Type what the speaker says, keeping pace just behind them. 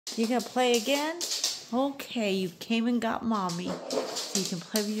You gonna play again? Okay, you came and got Mommy so you can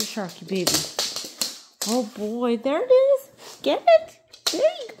play with your Sharky baby. Oh boy, there it is. Get it? There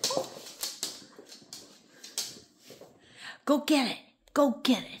you go. Go get it. Go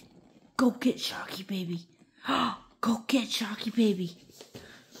get it. Go get Sharky baby. Go get Sharky baby.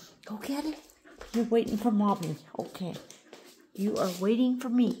 Go get it. You're waiting for Mommy. Okay. You are waiting for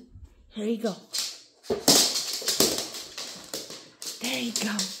me. Here you go. There you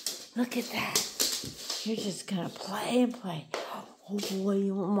go. Look at that. You're just gonna play and play. Oh boy,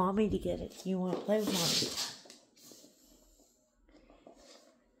 you want Mommy to get it. You want to play with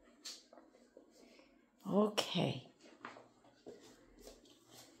Mommy. Okay.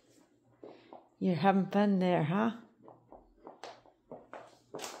 You're having fun there, huh?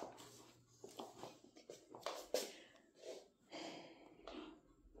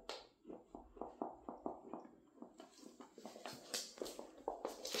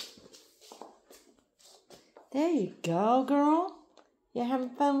 There you go, girl. You having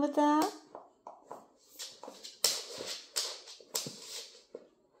fun with that?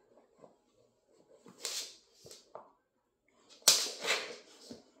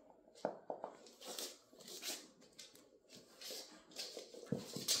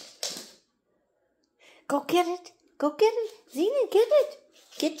 Go get it. Go get it. Xena, get it.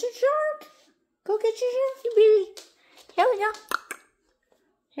 Get your shark. Go get your sharky baby. Here we go.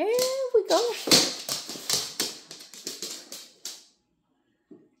 Here we go.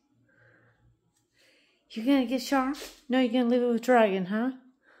 You're gonna get shark? No, you're gonna leave it with Dragon, huh?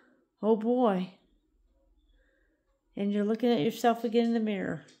 Oh boy. And you're looking at yourself again in the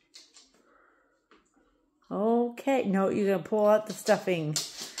mirror. Okay. No, you're gonna pull out the stuffing.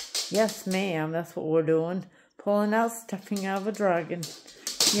 Yes, ma'am. That's what we're doing. Pulling out stuffing out of a dragon.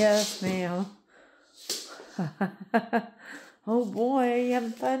 Yes, ma'am. Oh boy, are you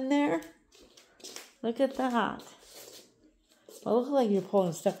having fun there? Look at that. Well, it looks like you're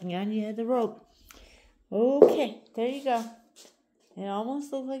pulling stuffing out and you had the rope. Okay, there you go. It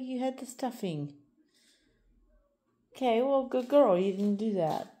almost looked like you had the stuffing. Okay, well, good girl. You didn't do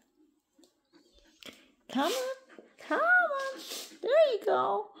that. Come on. Come on. There you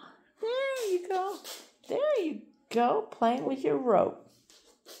go. There you go. There you go. Playing with your rope.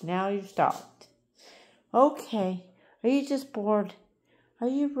 Now you're stopped. Okay. Are you just bored? Are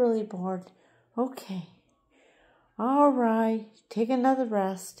you really bored? Okay. All right. Take another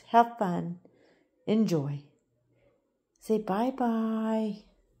rest. Have fun. Enjoy. Say bye-bye.